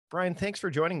Brian, thanks for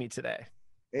joining me today.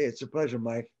 Hey, it's a pleasure,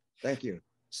 Mike. Thank you.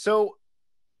 So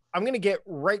I'm going to get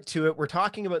right to it. We're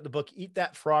talking about the book, Eat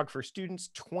That Frog for Students,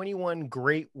 21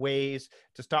 Great Ways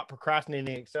to Stop Procrastinating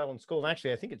and Excel in School. And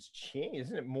actually, I think it's changed,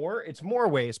 isn't it more? It's more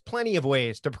ways, plenty of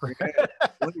ways to Yeah,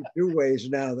 22 ways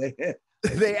now.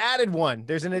 They added one.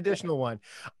 There's an additional one.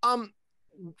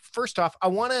 First off, I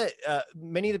want to,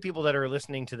 many of the people that are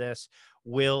listening to this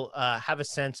will have a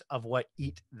sense of what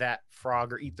Eat That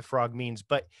Frog or Eat the Frog means.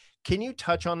 But can you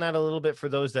touch on that a little bit for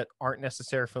those that aren't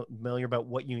necessarily familiar about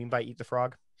what you mean by Eat the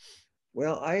Frog?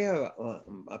 Well, I have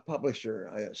a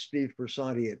publisher, Steve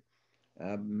Persanti at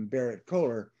Barrett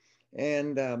Kohler,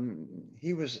 and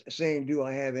he was saying, "Do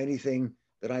I have anything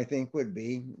that I think would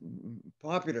be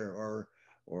popular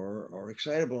or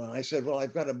excitable?" And I said, "Well,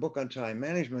 I've got a book on time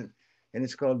management, and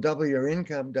it's called Double Your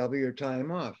Income, Double Your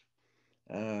Time Off,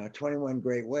 21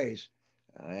 Great Ways."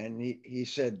 And he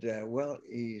said, well,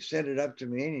 he sent it up to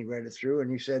me and he read it through,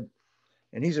 and he said,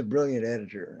 and he's a brilliant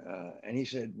editor, and he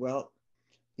said, well,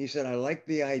 he said, I like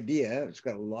the idea. It's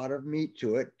got a lot of meat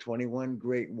to it, 21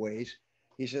 Great Ways.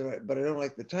 He said, but I don't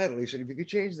like the title. He said, if you could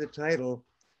change the title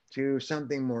to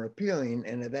something more appealing.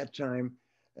 And at that time,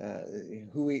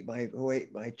 who ate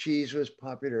my cheese was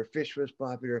popular, fish was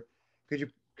popular. Could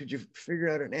you figure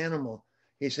out an animal?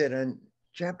 He said, and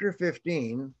chapter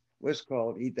 15 was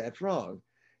called Eat That Frog.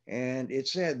 And it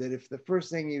said that if the first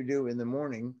thing you do in the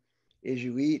morning is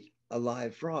you eat a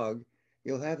live frog,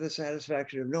 you'll have the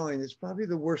satisfaction of knowing it's probably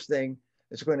the worst thing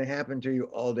that's going to happen to you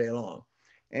all day long.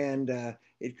 And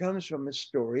it comes from a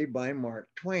story by Mark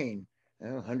Twain,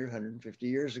 150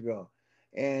 years ago.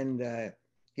 And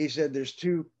he said there's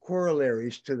two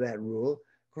corollaries to that rule.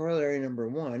 Corollary number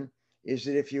one is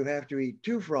that if you have to eat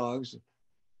two frogs,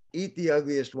 eat the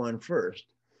ugliest one first.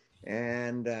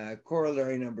 And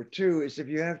corollary number two is if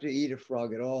you have to eat a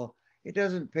frog at all, it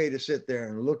doesn't pay to sit there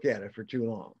and look at it for too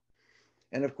long.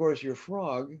 And of course, your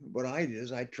frog, what I did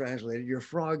is I translated, your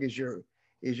frog is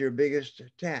your biggest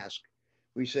task.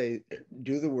 We say,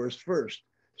 do the worst first.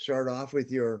 Start off with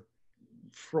your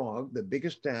frog, the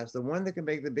biggest task, the one that can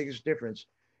make the biggest difference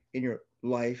in your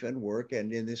life and work,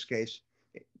 and in this case,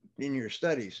 in your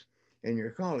studies, in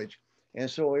your college. And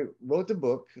so I wrote the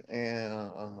book, and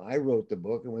I wrote the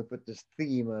book, and we put this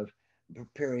theme of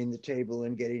preparing the table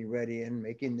and getting ready and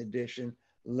making the dish and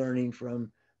learning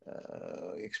from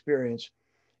experience.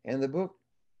 And the book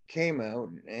came out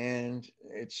and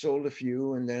it sold a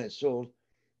few, and then it sold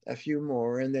a few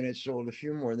more, and then it sold a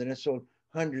few more, and then it sold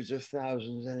hundreds of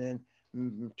thousands, and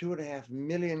then 2.5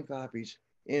 million copies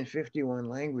in 51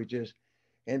 languages,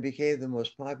 and became the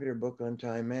most popular book on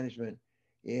time management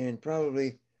in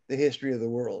probably the history of the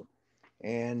world.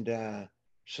 And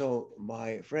so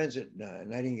my friends at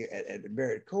Nightingale at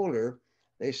Barrett Kohler,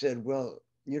 they said, well,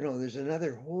 there's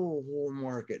another whole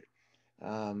market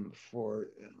for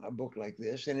a book like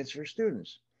this, and it's for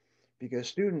students, because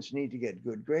students need to get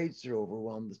good grades. They're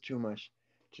overwhelmed with too much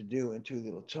to do in too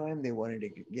little time. They wanted to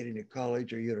get into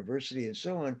college or university and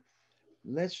so on.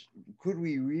 Could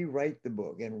we rewrite the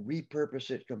book and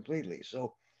repurpose it completely?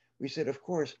 So we said, of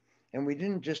course. And we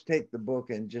didn't just take the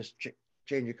book and just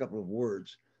change a couple of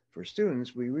words for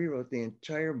students. We rewrote the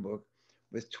entire book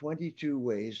with 22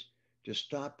 ways to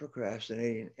stop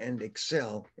procrastinating and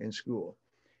excel in school.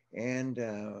 And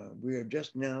we have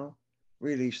just now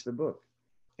released the book.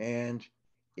 And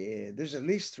there's at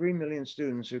least 3 million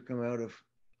students who come out of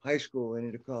high school and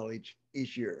into college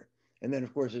each year. And then,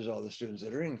 of course, there's all the students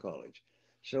that are in college.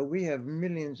 So we have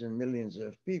millions and millions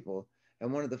of people.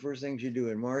 And one of the first things you do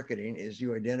in marketing is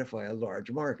you identify a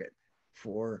large market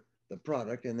for the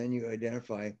product, and then you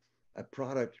identify a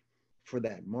product for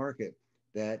that market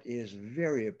that is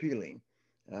very appealing.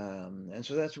 And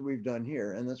so that's what we've done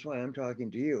here. And that's why I'm talking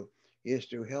to you, is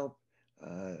to help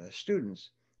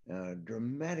students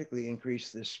dramatically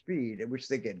increase the speed at which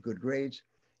they get good grades,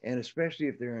 and especially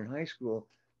if they're in high school,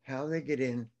 how they get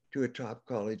into a top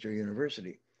college or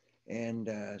university. And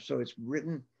so it's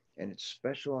written and it's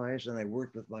specialized. And I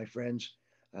worked with my friends.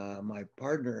 My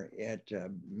partner at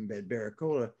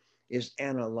Barracola is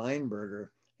Anna Leinberger,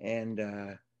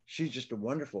 and she's just a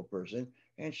wonderful person.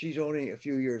 And she's only a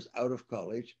few years out of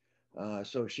college,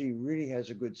 so she really has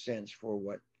a good sense for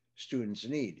what students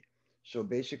need. So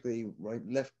basically,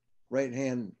 right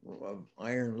hand of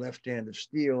iron, left hand of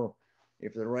steel.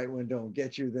 If the right one don't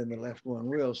get you, then the left one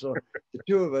will. So the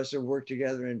two of us have worked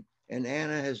together, and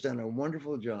Anna has done a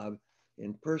wonderful job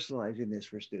in personalizing this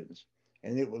for students.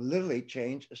 And it will literally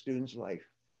change a student's life,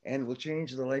 and will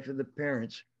change the life of the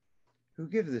parents who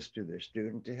give this to their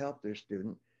student, to help their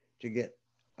student to get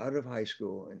out of high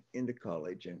school and into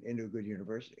college and into a good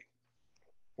university.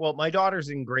 Well, my daughter's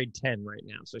in grade 10 right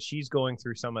now, so she's going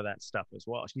through some of that stuff as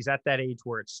well. She's at that age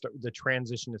where the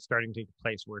transition is starting to take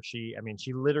place, where she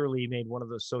literally made one of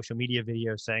those social media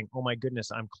videos saying, "Oh my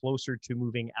goodness, I'm closer to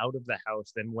moving out of the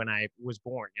house than when I was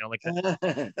born." Like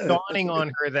that dawning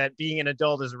on her that being an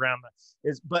adult is around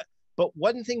but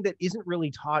one thing that isn't really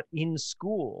taught in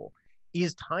school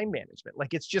is time management.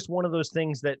 Like it's just one of those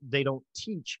things that they don't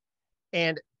teach.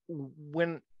 And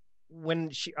when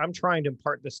I'm trying to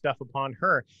impart this stuff upon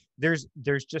her, there's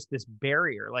just this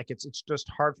barrier. Like it's just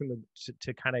hard for them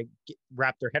to kind of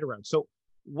wrap their head around. So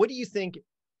what do you think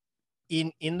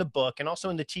in the book and also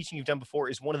in the teaching you've done before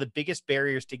is one of the biggest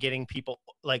barriers to getting people,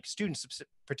 like students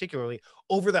particularly,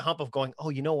 over the hump of going, oh,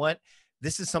 you know what,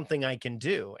 this is something I can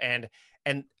do, and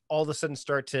all of a sudden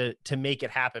start to make it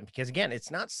happen? Because again, it's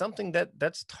not something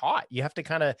that's taught. You have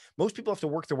to most people have to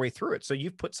work their way through it. So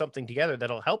you've put something together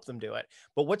that'll help them do it.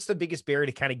 But what's the biggest barrier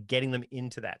to kind of getting them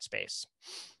into that space?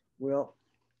 Well,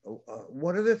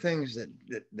 one of the things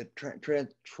that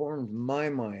transformed my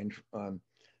mind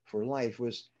for life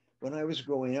was when I was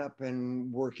growing up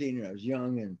and working, and I was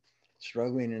young and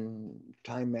struggling, and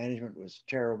time management was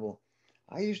terrible.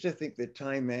 I used to think that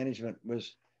time management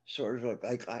was sort of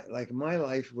like my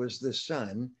life was the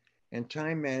sun, and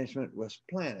time management was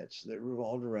planets that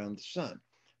revolved around the sun.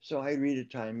 So I'd read a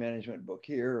time management book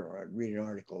here, or I'd read an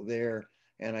article there,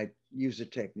 and I'd use a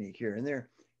technique here and there.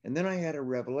 And then I had a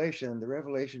revelation. The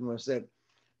revelation was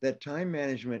that time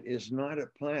management is not a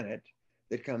planet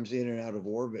that comes in and out of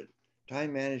orbit.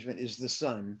 Time management is the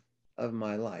sun of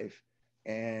my life,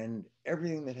 and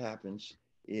everything that happens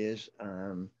is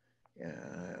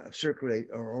circulate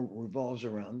or revolves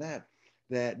around that.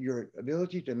 That your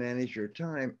ability to manage your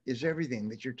time is everything.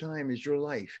 That your time is your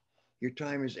life. Your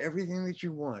time is everything that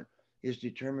you want. Is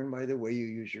determined by the way you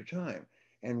use your time.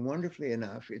 And wonderfully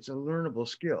enough, it's a learnable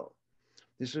skill.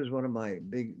 This is one of my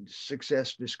big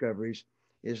success discoveries,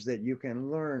 is that you can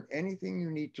learn anything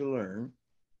you need to learn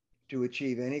to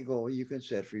achieve any goal you can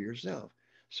set for yourself.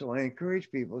 So I encourage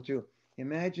people to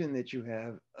imagine that you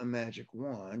have a magic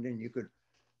wand, and you could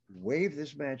wave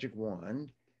this magic wand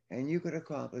and you could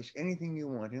accomplish anything you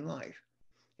want in life.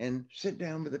 And sit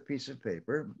down with a piece of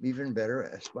paper, even better,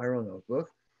 a spiral notebook,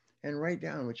 and write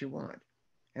down what you want,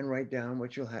 and write down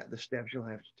what you'll have, the steps you'll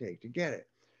have to take to get it.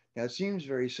 Now, it seems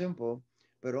very simple,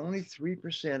 but only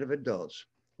 3% of adults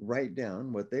write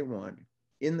down what they want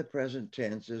in the present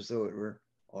tense as though it were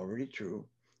already true.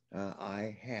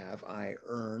 I have, I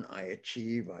earn, I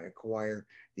achieve, I acquire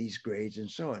these grades,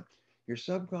 and so on. Your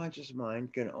subconscious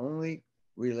mind can only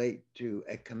relate to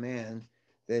a command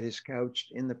that is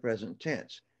couched in the present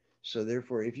tense. So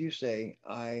therefore, if you say,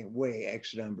 I weigh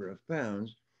X number of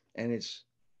pounds, and it's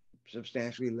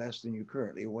substantially less than you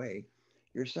currently weigh,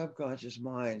 your subconscious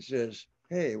mind says,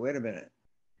 hey, wait a minute.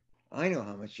 I know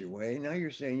how much you weigh. Now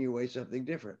you're saying you weigh something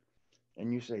different.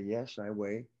 And you say, yes, I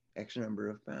weigh X number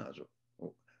of pounds.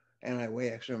 And I weigh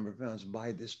X number of pounds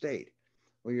by this date.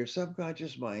 Well, your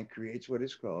subconscious mind creates what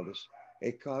is called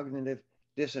a cognitive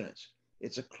dissonance.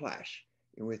 It's a clash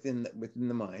within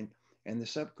the mind. And the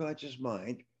subconscious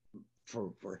mind,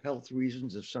 for health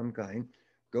reasons of some kind,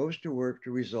 goes to work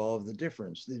to resolve the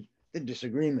difference, the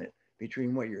disagreement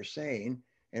between what you're saying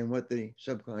and what the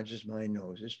subconscious mind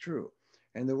knows is true.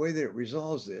 And the way that it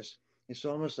resolves this, it's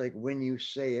almost like when you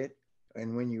say it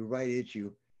and when you write it,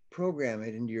 you program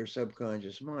it into your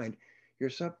subconscious mind.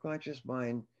 Your subconscious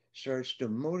mind starts to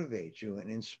motivate you and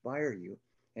inspire you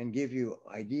and give you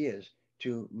ideas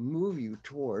to move you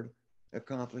toward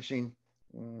accomplishing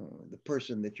the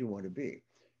person that you want to be.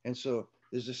 And so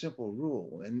there's a simple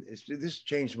rule, and this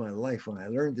changed my life when I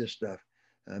learned this stuff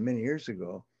many years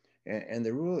ago. And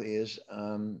the rule is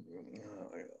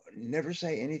never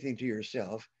say anything to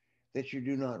yourself that you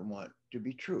do not want to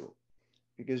be true.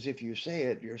 Because if you say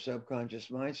it, your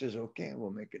subconscious mind says, okay,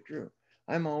 we'll make it true.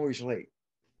 I'm always late.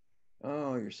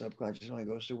 Oh, your subconscious mind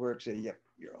goes to work, say, yep,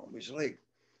 you're always late.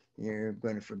 You're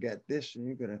going to forget this, and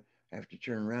you're going to have to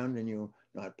turn around, and you'll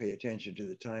not pay attention to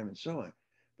the time, and so on.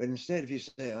 But instead, if you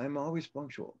say, I'm always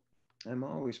punctual, I'm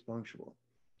always punctual.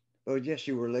 Oh, yes,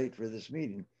 you were late for this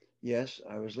meeting. Yes,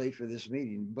 I was late for this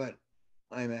meeting, but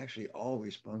I'm actually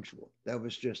always punctual. That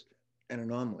was just an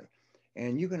anomaly.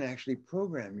 And you can actually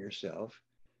program yourself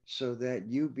so that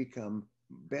you become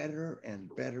better and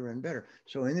better and better.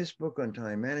 So in this book on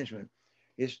time management,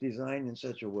 it's designed in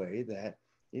such a way that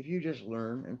if you just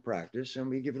learn and practice, and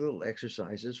we give little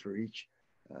exercises for each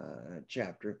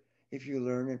chapter, if you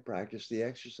learn and practice the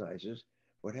exercises,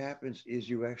 what happens is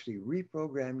you actually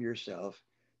reprogram yourself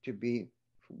to be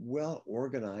well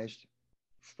organized,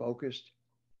 focused,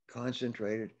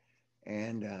 concentrated,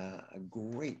 and a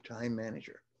great time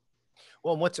manager.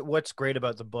 Well, what's great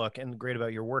about the book and great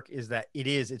about your work is that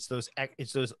it's those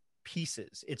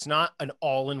pieces. It's not an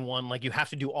all-in-one, like you have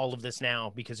to do all of this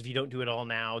now, because if you don't do it all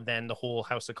now, then the whole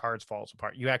house of cards falls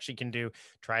apart. You actually can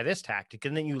try this tactic,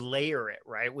 and then you layer it,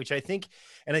 right? Which I think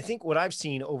what I've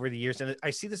seen over the years, and I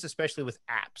see this especially with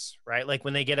apps, right? Like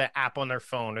when they get an app on their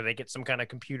phone or they get some kind of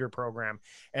computer program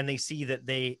and they see that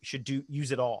they should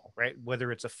use it all, right?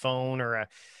 Whether it's a phone or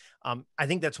I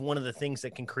think that's one of the things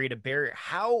that can create a barrier.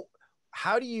 How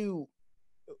do you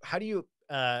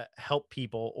help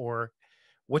people, or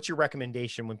what's your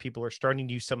recommendation when people are starting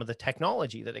to use some of the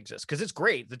technology that exists? Because it's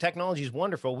great, the technology is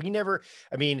wonderful.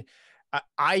 I mean,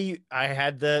 I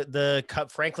had the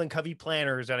Franklin Covey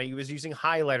planners, and I was using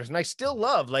highlighters, and I still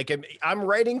love, like, I'm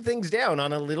writing things down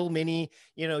on a little mini,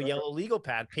 yellow legal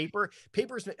pad.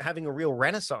 Paper's having a real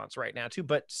renaissance right now too,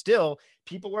 but still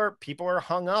people are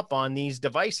hung up on these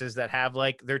devices that have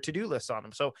like their to-do lists on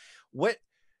them. So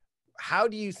how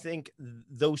do you think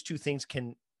those two things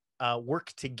can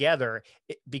work together?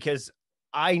 Because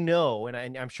I know,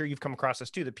 and I'm sure you've come across this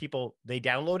too, that people, they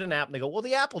download an app and they go, well,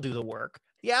 the app will do the work.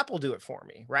 The app will do it for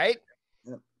me, right?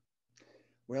 Yeah.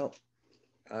 Well,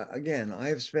 again,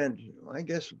 I've spent, I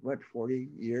guess, 40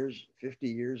 years, 50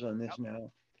 years on this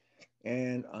now.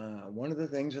 And one of the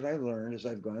things that I've learned as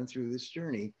I've gone through this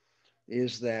journey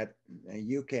is that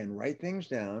you can write things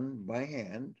down by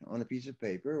hand on a piece of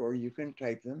paper, or you can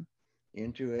type them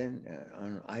into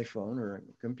an iPhone or a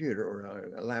computer or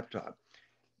a laptop.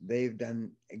 They've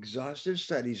done exhaustive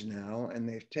studies now, and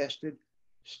they've tested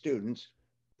students,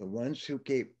 the ones who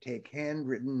take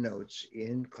handwritten notes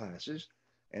in classes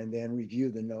and then review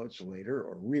the notes later,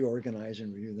 or reorganize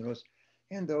and review the notes,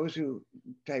 and those who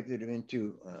typed it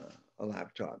into a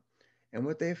laptop. And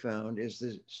what they found is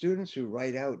the students who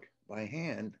write out by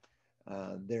hand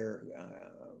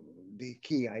the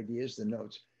key ideas, the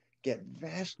notes, get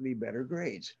vastly better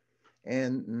grades.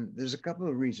 And there's a couple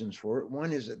of reasons for it.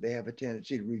 One is that they have a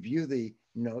tendency to review the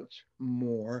notes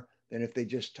more than if they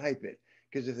just type it.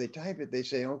 Because if they type it, they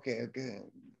say, okay,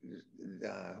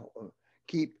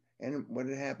 keep. And what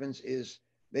happens is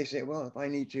they say, well, if I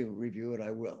need to review it,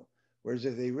 I will. Whereas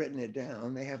if they've written it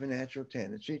down, they have a natural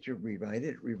tendency to revise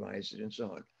it, and so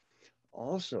on.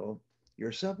 Also,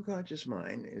 your subconscious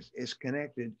mind is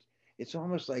connected. It's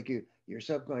almost like your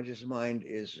subconscious mind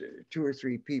is two or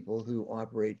three people who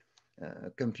operate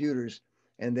computers,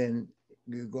 and then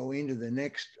you go into the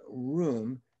next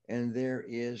room, and there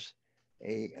is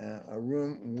a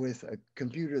room with a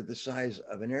computer the size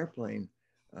of an airplane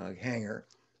hangar,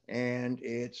 and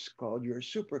it's called your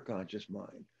superconscious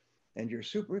mind. And your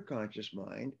superconscious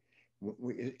mind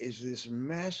is this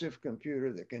massive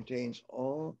computer that contains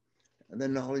all the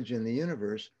knowledge in the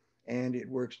universe, and it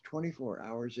works 24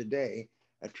 hours a day,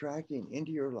 attracting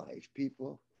into your life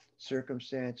people,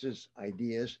 circumstances,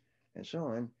 ideas, and so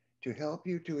on, to help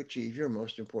you to achieve your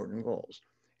most important goals.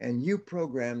 And you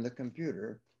program the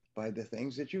computer by the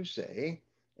things that you say,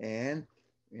 and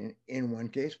in one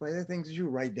case, by the things that you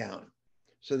write down.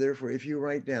 So therefore, if you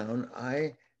write down,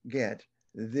 I get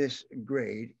this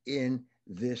grade in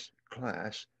this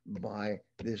class by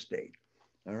this date.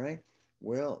 All right.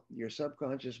 Well, your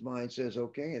subconscious mind says,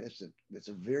 okay, that's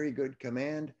a very good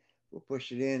command. We'll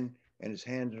push it in, and it's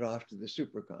handed off to the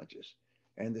superconscious.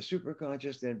 And the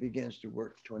superconscious then begins to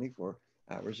work 24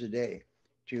 hours a day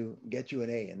to get you an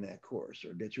A in that course,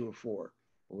 or get you a 4,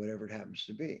 or whatever it happens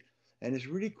to be. And it's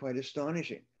really quite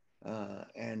astonishing.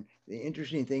 And the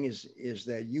interesting thing is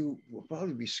that you will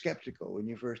probably be skeptical when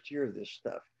you first hear this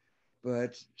stuff,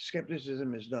 but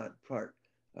skepticism is not part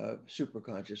of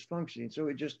superconscious functioning. So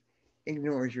it just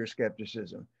ignores your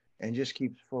skepticism and just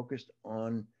keeps focused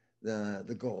on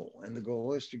the goal. And the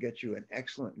goal is to get you an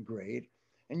excellent grade.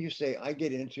 And you say, I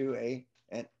get into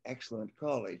an excellent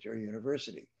college or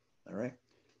university. All right.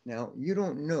 Now, you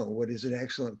don't know what is an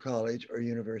excellent college or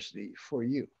university for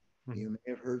you. You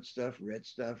may have heard stuff, read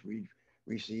stuff,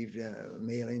 received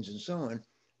mailings and so on,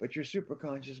 but your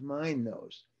superconscious mind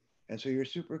knows. And so your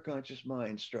superconscious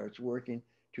mind starts working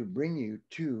to bring you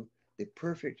to the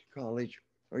perfect college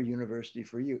or university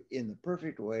for you in the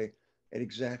perfect way at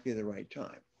exactly the right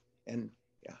time. And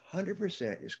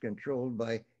 100% is controlled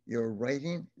by your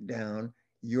writing down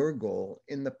your goal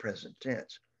in the present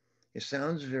tense. It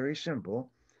sounds very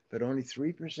simple, but only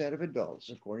 3% of adults,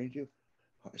 according to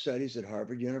studies at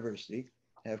Harvard University,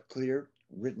 have clear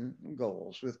written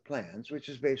goals with plans, which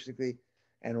is basically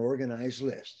an organized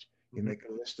list. You make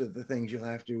a list of the things you'll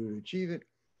have to achieve it,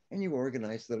 and you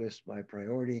organize the list by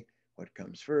priority, what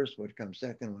comes first, what comes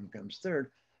second, what comes third,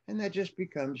 and that just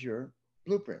becomes your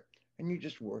blueprint. And you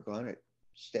just work on it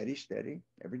steady,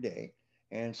 every day.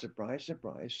 And surprise,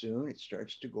 surprise, soon it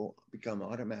starts to become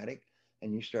automatic,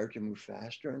 and you start to move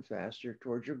faster and faster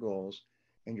towards your goals,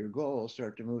 and your goals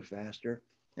start to move faster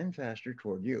and faster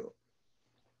toward you.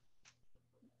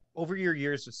 Over your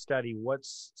years of study,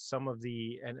 what's some of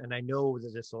the, and I know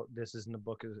that this is in the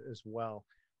book as well.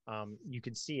 You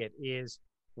can see it is,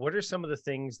 what are some of the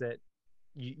things that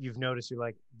you've noticed, you're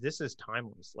like, this is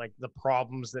timeless, like the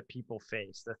problems that people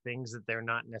face, the things that they're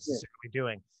not Yeah. necessarily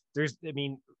doing. I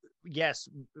mean, yes,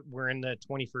 we're in the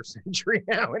 21st century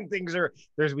now, and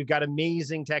we've got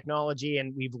amazing technology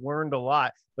and we've learned a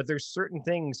lot, but there's certain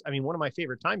things. I mean, one of my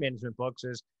favorite time management books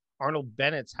is Arnold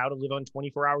Bennett's How to Live on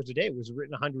 24 Hours a Day. It was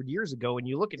written 100 years ago, and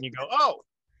you look and you go, oh,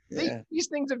 Yeah. these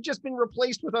things have just been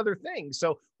replaced with other things.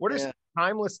 So what are some Yeah.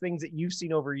 timeless things that you've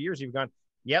seen over years you've gone,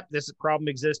 yep, this problem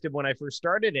existed when I first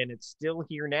started and it's still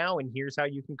here now, and here's how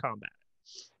you can combat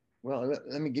it? Well,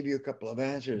 let me give you a couple of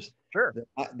answers Sure.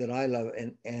 that I love,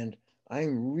 and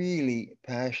I'm really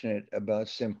passionate about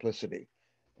simplicity.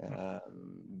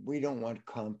 We don't want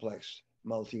complex,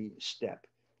 multi-step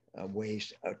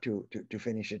ways to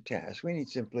finish a task. We need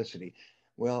simplicity.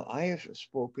 Well, I have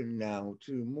spoken now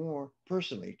to more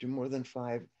than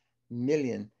 5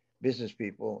 million business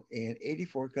people in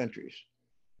 84 countries.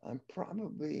 I'm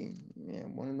probably,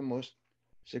 one of the most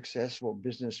successful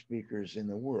business speakers in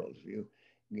the world. If you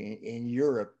in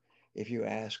Europe, if you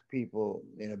ask people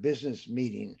in a business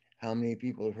meeting how many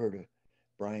people have heard of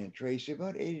Brian Tracy,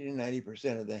 about 80 to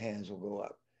 90% of the hands will go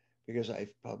up, because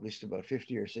I've published about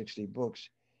 50 or 60 books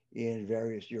in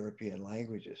various European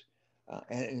languages,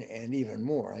 and even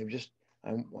more. I've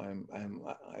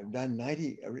done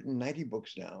 90. I've written 90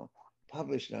 books now,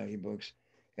 published 90 books,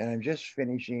 and I'm just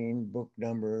finishing book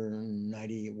number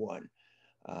 91.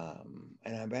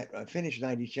 And I finished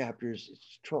 90 chapters.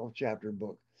 It's a 12 chapter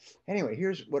book. Anyway,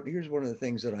 here's one of the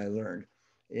things that I learned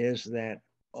is that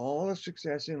all the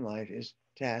success in life is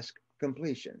task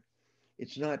completion.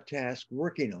 It's not task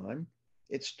working on,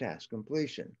 it's task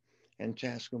completion. And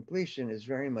task completion is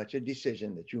very much a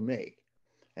decision that you make.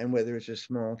 And whether it's a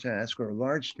small task or a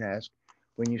large task,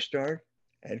 when you start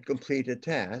and complete a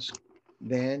task,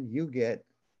 then you get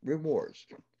rewards.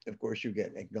 Of course, you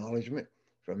get acknowledgement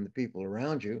from the people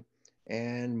around you.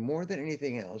 And more than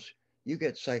anything else, you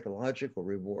get psychological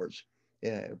rewards.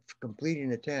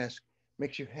 Completing a task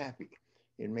makes you happy,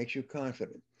 it makes you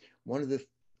confident. One of the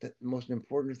most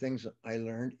important things I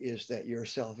learned is that your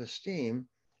self esteem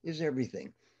is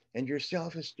everything. And your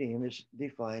self esteem is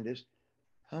defined as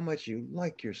how much you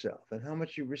like yourself and how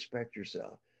much you respect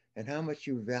yourself and how much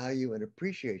you value and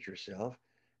appreciate yourself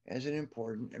as an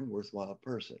important and worthwhile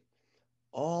person.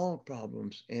 All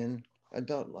problems in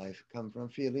adult life come from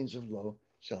feelings of low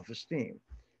self esteem,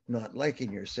 not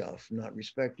liking yourself, not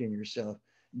respecting yourself,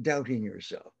 doubting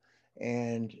yourself.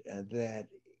 And that,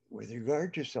 with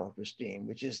regard to self esteem,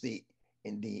 which is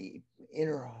in the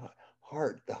inner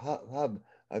heart, the hub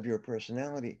of your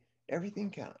personality, everything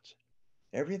counts.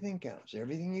 Everything counts.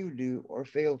 Everything you do or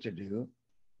fail to do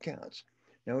counts.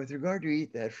 Now, with regard to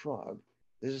Eat That Frog,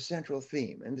 there's a central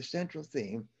theme, and the central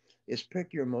theme is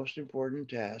pick your most important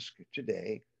task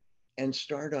today and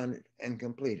start on it and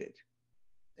complete it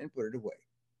and put it away.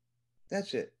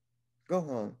 That's it. Go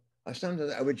home.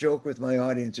 Sometimes I would joke with my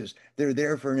audiences, they're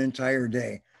there for an entire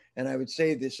day. And I would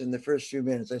say this in the first few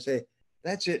minutes. I say,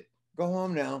 that's it. Go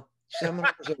home now.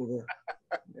 Seminar's over.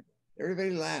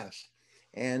 Everybody laughs.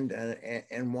 And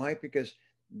why? Because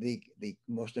the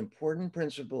most important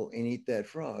principle in Eat That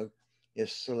Frog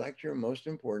is select your most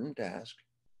important task,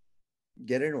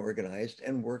 get it organized,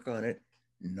 and work on it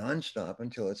nonstop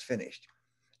until it's finished.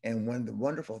 And one of the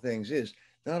wonderful things is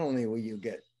not only will you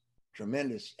get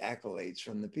tremendous accolades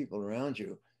from the people around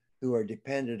you who are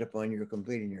dependent upon your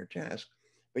completing your task,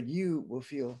 but you will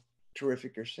feel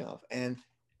terrific yourself. And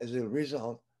as a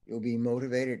result, you'll be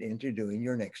motivated into doing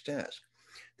your next task.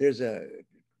 There's a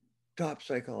top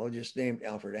psychologist named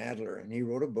Alfred Adler, and he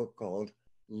wrote a book called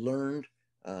Learned.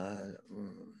 What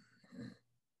am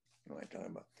I talking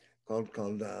about?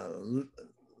 Called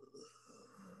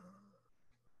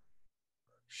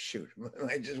shoot,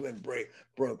 I just went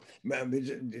broke.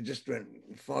 It just went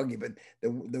foggy. But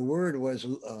the word was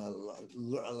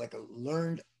like a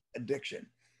learned addiction.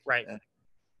 Right.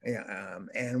 Yeah,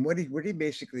 and what he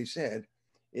basically said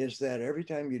is that every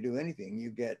time you do anything, you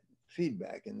get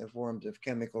feedback in the forms of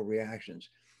chemical reactions.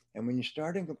 And when you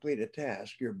start and complete a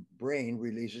task, your brain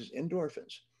releases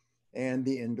endorphins, and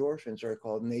the endorphins are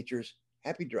called nature's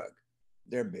happy drug.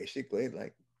 They're basically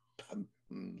like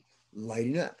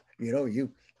lighting up.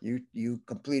 You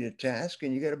complete a task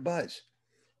and you get a buzz.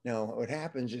 Now, what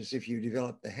happens is if you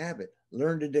develop the habit,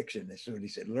 learned addiction, that's what he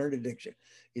said, learned addiction.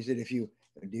 He said, if you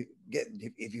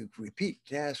If you repeat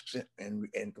tasks and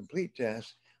complete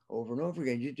tasks over and over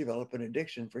again, you develop an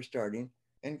addiction for starting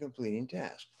and completing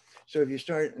tasks. So if you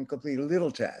start and complete a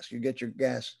little task, you get your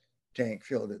gas tank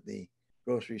filled at the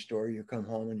grocery store, you come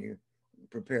home and you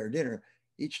prepare dinner.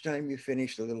 Each time you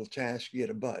finish the little task, you get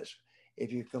a buzz.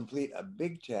 If you complete a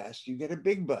big task, you get a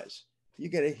big buzz. You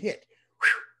get a hit.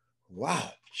 Whew,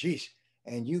 wow, geez.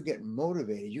 And you get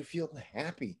motivated. You feel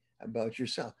happy about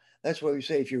yourself. That's why we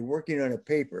say if you're working on a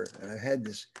paper, and I had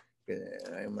this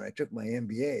when I took my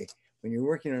MBA, when you're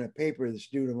working on a paper that's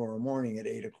due tomorrow morning at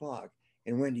 8 o'clock,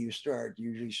 and when do you start?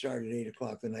 You usually start at 8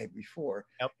 o'clock the night before.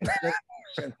 Yep.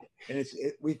 And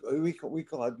we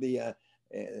call it the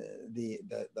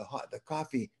hot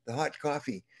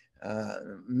coffee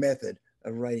method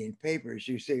of writing papers.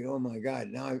 You say, oh my God,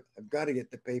 now I've got to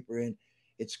get the paper in.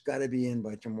 It's got to be in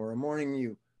by tomorrow morning.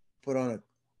 You put on a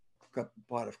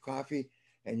pot of coffee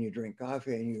and you drink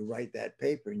coffee and you write that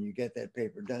paper and you get that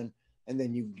paper done, and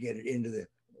then you get it into the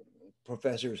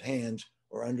professor's hands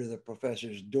or under the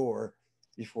professor's door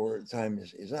before time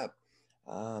is up.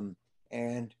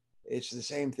 And it's the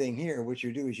same thing here. What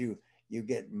you do is you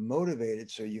get motivated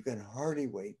so you can hardly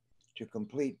wait to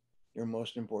complete your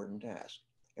most important task.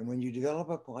 And when you develop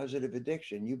a positive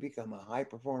addiction, you become a high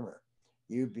performer.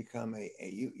 You become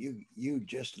you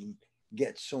just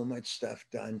get so much stuff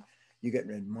done. You get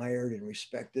admired and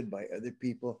respected by other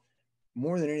people.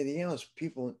 More than anything else,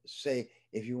 people say,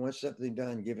 if you want something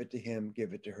done, give it to him,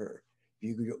 give it to her.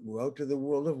 If you go out to the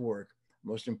world of work,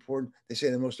 they say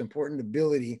the most important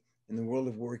ability in the world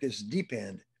of work is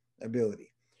depend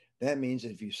ability. That means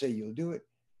that if you say you'll do it,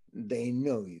 they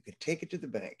know you can take it to the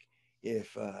bank.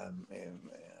 If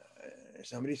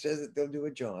somebody says that they'll do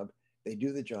a job, they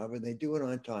do the job and they do it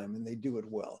on time and they do it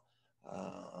well.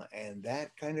 And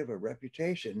that kind of a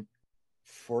reputation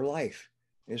for life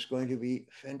is going to be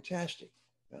fantastic.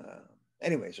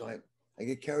 Anyway, so I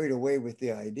get carried away with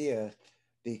the idea.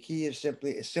 The key is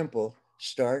simple.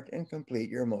 Start and complete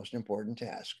your most important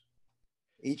task.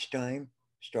 Each time,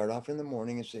 start off in the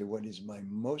morning and say, what is my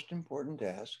most important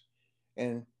task?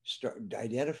 And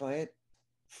identify it,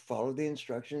 follow the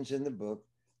instructions in the book,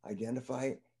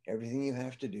 identify everything you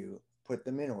have to do, put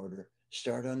them in order,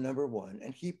 start on number one,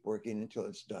 and keep working until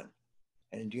it's done.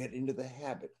 And get into the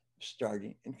habit of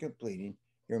starting and completing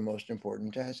your most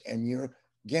important task, and you're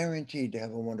guaranteed to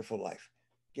have a wonderful life,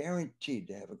 guaranteed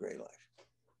to have a great life.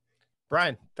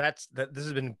 Brian, this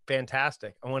has been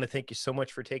fantastic. I want to thank you so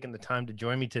much for taking the time to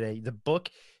join me today. The book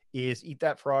is Eat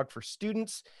That Frog for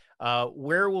Students.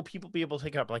 Where will people be able to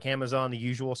pick it up? Like Amazon, the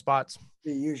usual spots?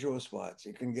 The usual spots.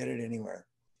 You can get it anywhere.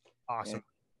 Awesome.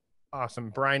 Awesome.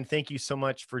 Brian, thank you so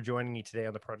much for joining me today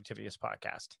on the Productivityist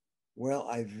Podcast. Well,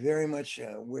 I very much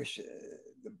wish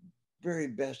the very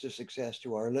best of success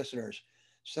to our listeners.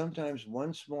 Sometimes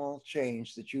one small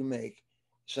change that you make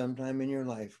sometime in your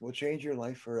life will change your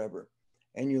life forever.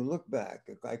 And you look back,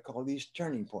 I call these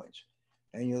turning points.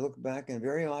 And you look back, and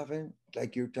very often,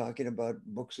 like you're talking about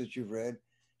books that you've read,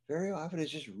 very often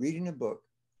it's just reading a book,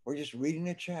 or just reading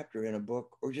a chapter in a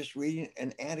book, or just reading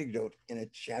an anecdote in a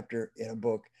chapter in a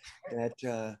book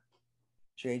that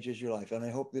changes your life. And I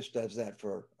hope this does that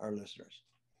for our listeners.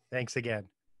 Thanks again.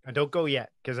 Don't go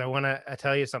yet, because I want to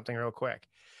tell you something real quick.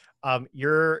 Are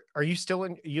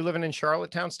you living in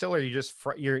Charlottetown still, or are you just,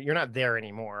 you're not there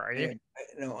anymore, are you?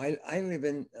 No, I live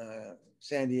in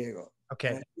San Diego.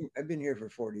 Okay. I've been here for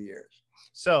 40 years.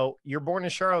 So you're born in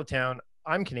Charlottetown.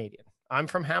 I'm Canadian. I'm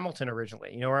from Hamilton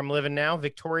originally. You know where I'm living now?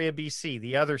 Victoria, BC,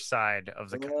 the other side of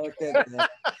the country. Okay.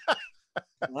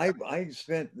 I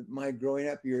spent my growing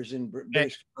up years in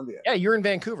British Columbia. Yeah, you're in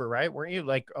Vancouver, right? Weren't you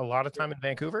like a lot of time in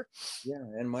Vancouver? Yeah,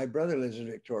 and my brother lives in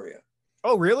Victoria.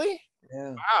 Oh, really?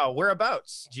 Yeah. Wow.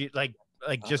 Whereabouts? Do you like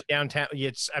just downtown?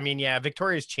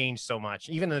 Victoria's changed so much,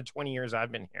 even in the 20 years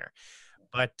I've been here.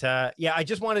 But I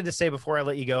just wanted to say before I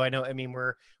let you go,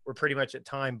 we're pretty much at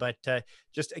time, but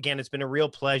just again, it's been a real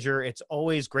pleasure. It's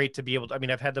always great to be able to,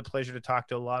 I've had the pleasure to talk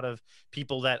to a lot of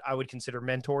people that I would consider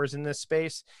mentors in this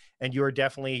space. And you're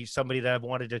definitely somebody that I've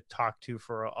wanted to talk to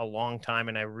for a long time.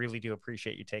 And I really do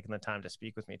appreciate you taking the time to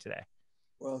speak with me today.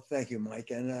 Well, thank you,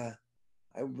 Mike. And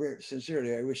I wish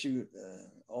you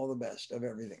all the best of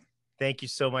everything. Thank you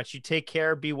so much. You take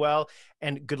care, be well,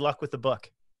 and good luck with the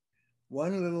book.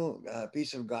 One little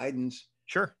piece of guidance.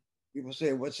 Sure. People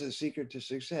say, what's the secret to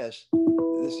success?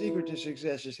 The secret to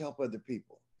success is help other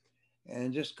people.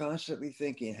 And just constantly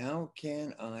thinking, how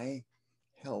can I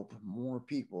help more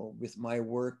people with my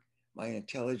work, my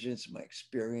intelligence, my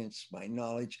experience, my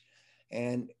knowledge?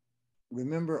 And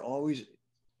remember always,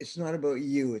 it's not about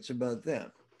you, it's about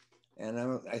them. And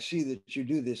I see that you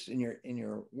do this in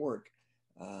your work.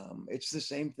 It's the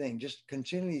same thing. Just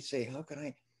continually say, how can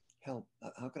I help?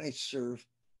 How can I serve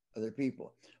other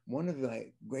people? One of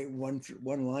my great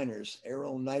one-liners,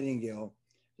 Errol Nightingale,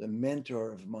 the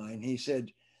mentor of mine, he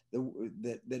said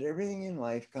that everything in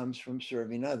life comes from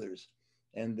serving others.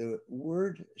 And the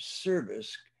word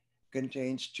service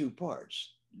contains two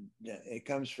parts. It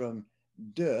comes from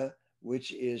de,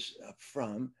 which is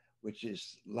from, which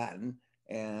is Latin,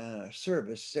 and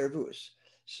service, servus.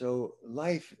 So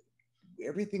life,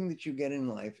 everything that you get in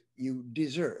life, you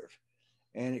deserve.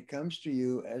 And it comes to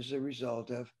you as a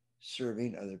result of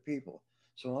serving other people.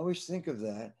 So always think of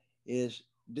that is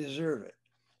deserve it.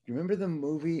 Do you remember the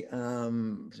movie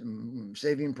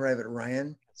Saving Private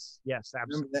Ryan? Yes,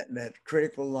 Remember absolutely. that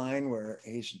critical line where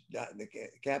the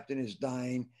captain is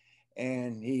dying,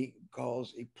 and he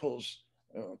pulls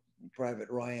Private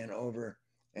Ryan over,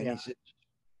 and Yeah. he says,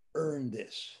 "Earn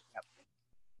this, Yep.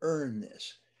 earn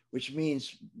this," which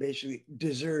means basically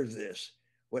deserve this.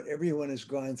 What everyone has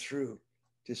gone through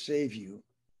to save you,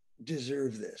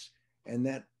 deserve this, and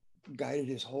that guided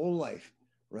his whole life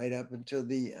right up until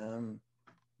the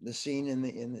scene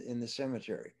in the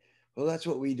cemetery. Well, that's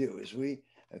what we do. Is we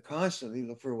constantly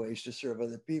look for ways to serve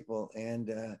other people, and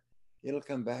it'll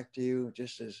come back to you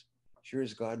just as sure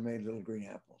as God made little green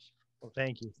apples. Well,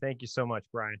 thank you. Thank you so much,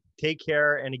 Brian. Take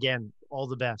care. And again, all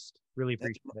the best. Really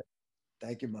Thank appreciate you, it.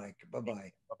 thank you, Mike. Bye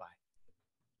bye.